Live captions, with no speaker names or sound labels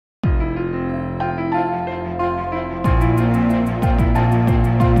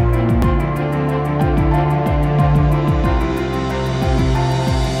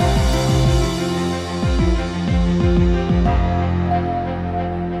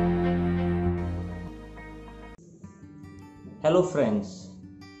Hello friends.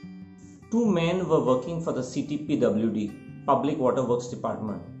 Two men were working for the CTPWD, Public Water Works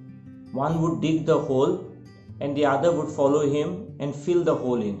Department. One would dig the hole and the other would follow him and fill the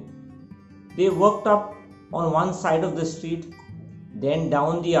hole in. They worked up on one side of the street, then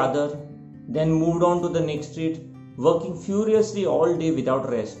down the other, then moved on to the next street, working furiously all day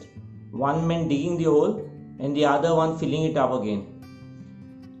without rest. One man digging the hole and the other one filling it up again.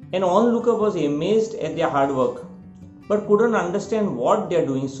 An onlooker was amazed at their hard work, but couldn't understand what they are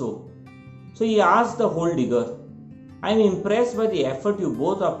doing so. So he asked the hole digger, "I am impressed by the effort you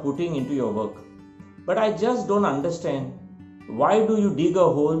both are putting into your work, but I just don't understand. Why do you dig a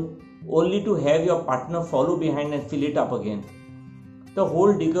hole only to have your partner follow behind and fill it up again?" The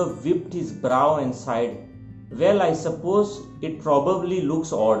hole digger whipped his brow and sighed, "Well, I suppose it probably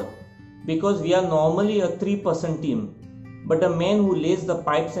looks odd, because we are normally a 3-person team, but the man who lays the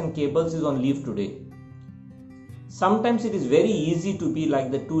pipes and cables is on leave today." Sometimes it is very easy to be like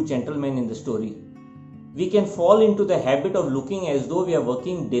the two gentlemen in the story. We can fall into the habit of looking as though we are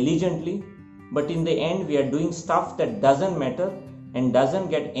working diligently, but in the end we are doing stuff that doesn't matter and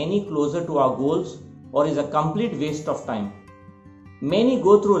doesn't get any closer to our goals or is a complete waste of time. Many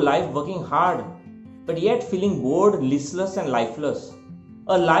go through life working hard, but yet feeling bored, listless and lifeless.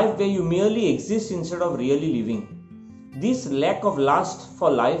 A life where you merely exist instead of really living. This lack of lust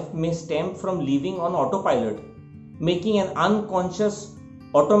for life may stem from living on autopilot, making an unconscious,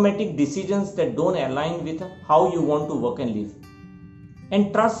 automatic decisions that don't align with how you want to work and live.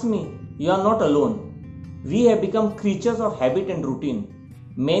 And trust me, you are not alone. We have become creatures of habit and routine,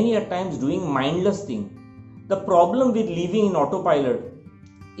 many a times doing mindless things. The problem with living in autopilot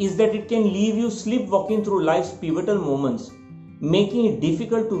is that it can leave you sleepwalking through life's pivotal moments, making it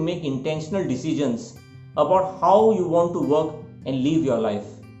difficult to make intentional decisions about how you want to work and live your life.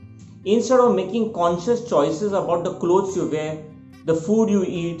 Instead of making conscious choices about the clothes you wear, the food you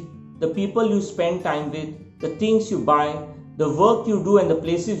eat, the people you spend time with, the things you buy, the work you do and the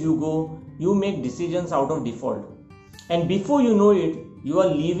places you go, you make decisions out of default. And before you know it, you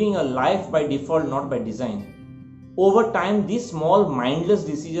are living a life by default, not by design. Over time, these small mindless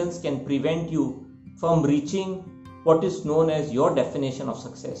decisions can prevent you from reaching what is known as your definition of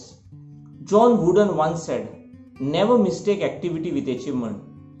success. John Wooden once said, "Never mistake activity with achievement."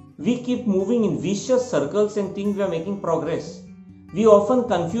 We keep moving in vicious circles and think we are making progress. We often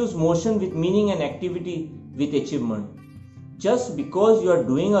confuse motion with meaning and activity with achievement. Just because you are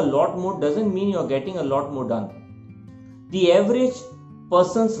doing a lot more doesn't mean you are getting a lot more done. The average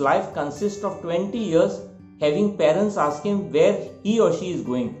person's life consists of 20 years having parents ask him where he or she is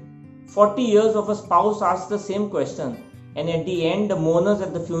going. 40 years of a spouse asks the same question, and at the end the mourners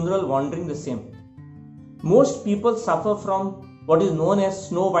at the funeral wondering the same. Most people suffer from what is known as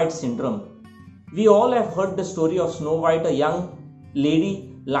Snow White syndrome. We all have heard the story of Snow White, a young lady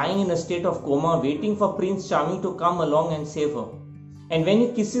lying in a state of coma waiting for Prince Charming to come along and save her. And when he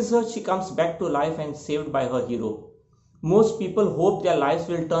kisses her, she comes back to life and saved by her hero. Most people hope their lives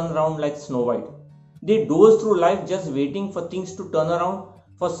will turn around like Snow White. They doze through life just waiting for things to turn around,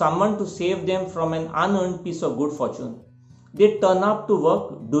 for someone to save them from an unearned piece of good fortune. They turn up to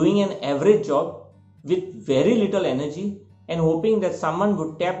work doing an average job with very little energy and hoping that someone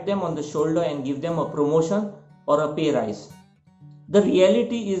would tap them on the shoulder and give them a promotion or a pay rise. The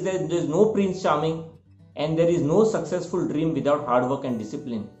reality is that there is no Prince Charming and there is no successful dream without hard work and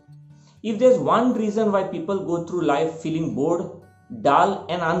discipline. If there is one reason why people go through life feeling bored, dull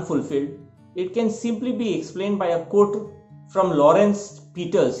and unfulfilled, it can simply be explained by a quote from Lawrence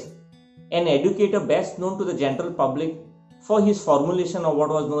Peters, an educator best known to the general public for his formulation of what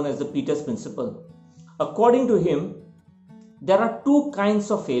was known as the Peters Principle. According to him, there are two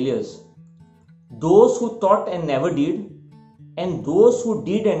kinds of failures: those who thought and never did, and those who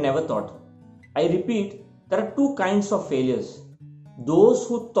did and never thought. I repeat, there are two kinds of failures: those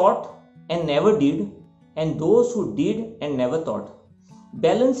who thought and never did, and those who did and never thought.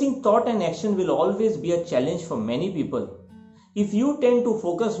 Balancing thought and action will always be a challenge for many people. If you tend to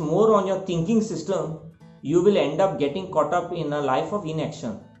focus more on your thinking system, you will end up getting caught up in a life of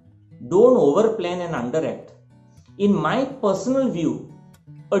inaction. Don't overplan and underact. In my personal view,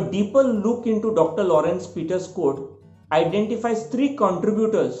 a deeper look into Dr. Lawrence Peters' quote identifies 3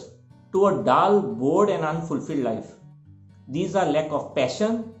 contributors to a dull, bored and unfulfilled life. These are lack of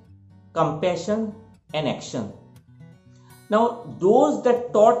passion, compassion and action. Now, those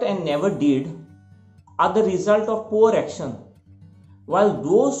that thought and never did are the result of poor action, while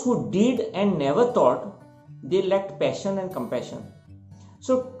those who did and never thought, they lacked passion and compassion.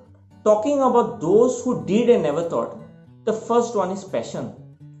 So, talking about those who did and never thought, the first one is passion.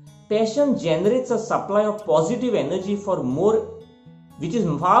 Passion generates a supply of positive energy which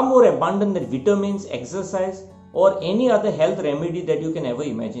is far more abundant than vitamins, exercise, or any other health remedy that you can ever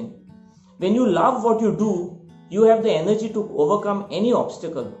imagine. When you love what you do, you have the energy to overcome any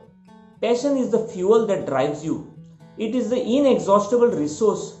obstacle. Passion is the fuel that drives you. It is the inexhaustible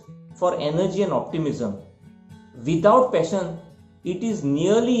resource for energy and optimism. Without passion, it is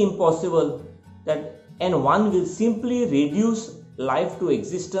nearly impossible and one will simply reduce life to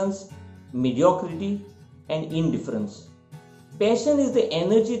existence, mediocrity, and indifference. Passion is the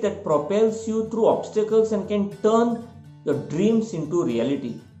energy that propels you through obstacles and can turn your dreams into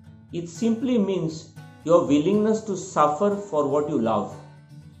reality. It simply means your willingness to suffer for what you love.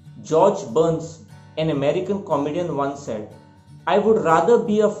 George Burns, an American comedian, once said, "I would rather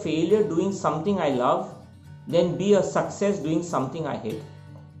be a failure doing something I love than be a success doing something I hate."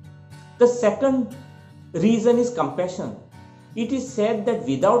 The second reason is compassion. It is said that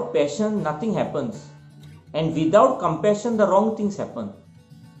without passion, nothing happens. And without compassion, the wrong things happen.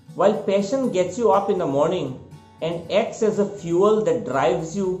 While passion gets you up in the morning and acts as a fuel that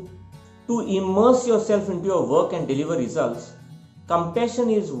drives you to immerse yourself into your work and deliver results, compassion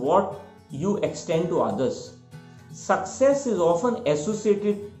is what you extend to others. Success is often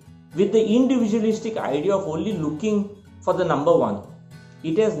associated with the individualistic idea of only looking for the number one.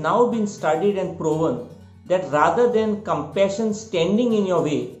 It has now been studied and proven that rather than compassion standing in your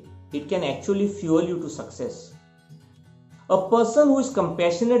way, it can actually fuel you to success. A person who is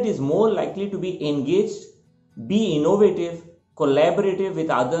compassionate is more likely to be engaged, be innovative, collaborative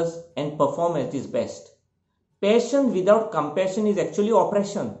with others, and perform at his best. Passion without compassion is actually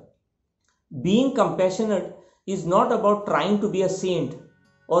oppression. Being compassionate is not about trying to be a saint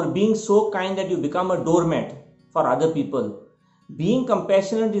or being so kind that you become a doormat for other people. Being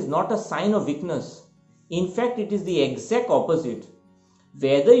compassionate is not a sign of weakness. In fact, it is the exact opposite.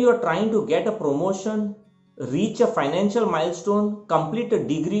 Whether you are trying to get a promotion, reach a financial milestone, complete a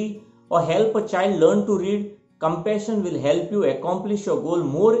degree, or help a child learn to read, compassion will help you accomplish your goal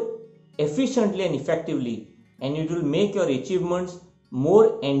more efficiently and effectively, and it will make your achievements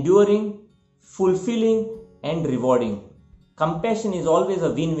more enduring, fulfilling, and rewarding. Compassion is always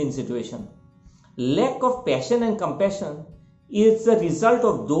a win-win situation. Lack of passion and compassion is the result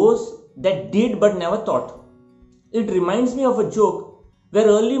of those that did but never thought. It reminds me of a joke where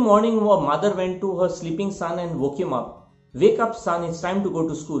early morning a mother went to her sleeping son and woke him up. "Wake up, son, it's time to go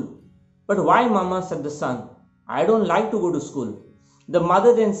to school." "But why, mama?" said the son. "I don't like to go to school." The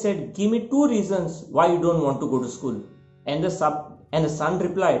mother then said, "Give me 2 reasons why you don't want to go to school." And the son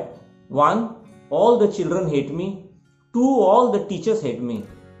replied, "1, all the children hate me. 2, all the teachers hate me."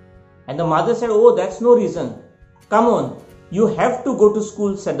 And the mother said, "Oh, that's no reason. Come on, you have to go to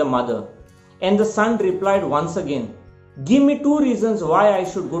school," said the mother. And the son replied once again, "Give me 2 reasons why I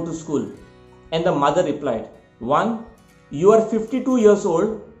should go to school." And the mother replied, 1, you are 52 years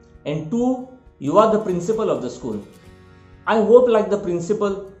old, and 2, you are the principal of the school. I hope, like the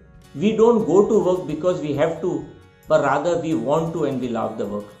principal, we don't go to work because we have to, but rather we want to and we love the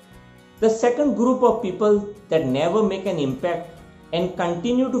work. The second group of people that never make an impact and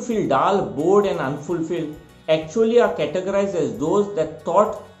continue to feel dull, bored, and unfulfilled actually are categorized as those that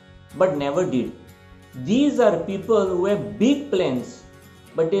thought but never did. These are people who have big plans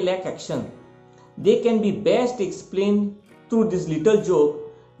but they lack action. They can be best explained through this little joke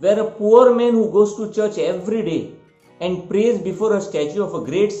where a poor man who goes to church every day and prays before a statue of a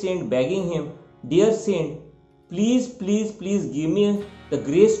great saint begging him, "Dear saint, please, please, please give me the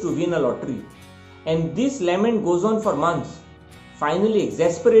grace to win a lottery." And this lament goes on for months. Finally,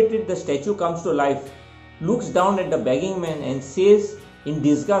 exasperated, the statue comes to life, looks down at the begging man and says in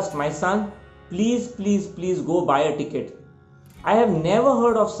disgust, "My son, please, please, please go buy a ticket." I have never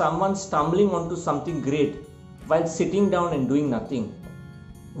heard of someone stumbling onto something great while sitting down and doing nothing.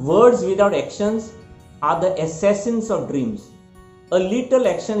 Words without actions are the assassins of dreams. A little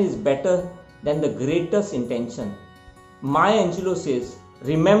action is better than the greatest intention. Maya Angelou says,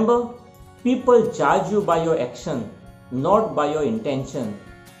 "Remember, people judge you by your action, not by your intention.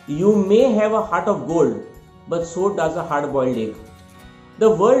 You may have a heart of gold, but so does a hard-boiled egg."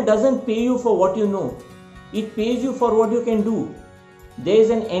 The world doesn't pay you for what you know. It pays you for what you can do. There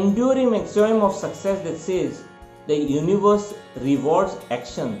is an enduring axiom of success that says the universe rewards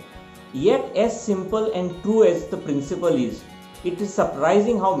action. Yet, as simple and true as the principle is, it is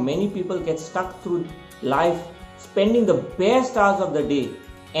surprising how many people get stuck through life spending the best hours of the day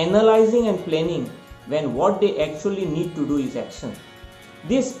analyzing and planning when what they actually need to do is action.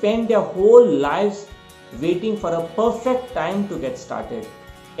 They spend their whole lives waiting for a perfect time to get started.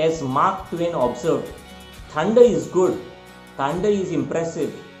 As Mark Twain observed, "Thunder is good, thunder is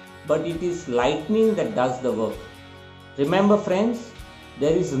impressive, but it is lightning that does the work. Remember friends,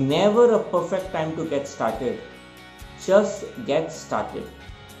 there is never a perfect time to get started. Just get started.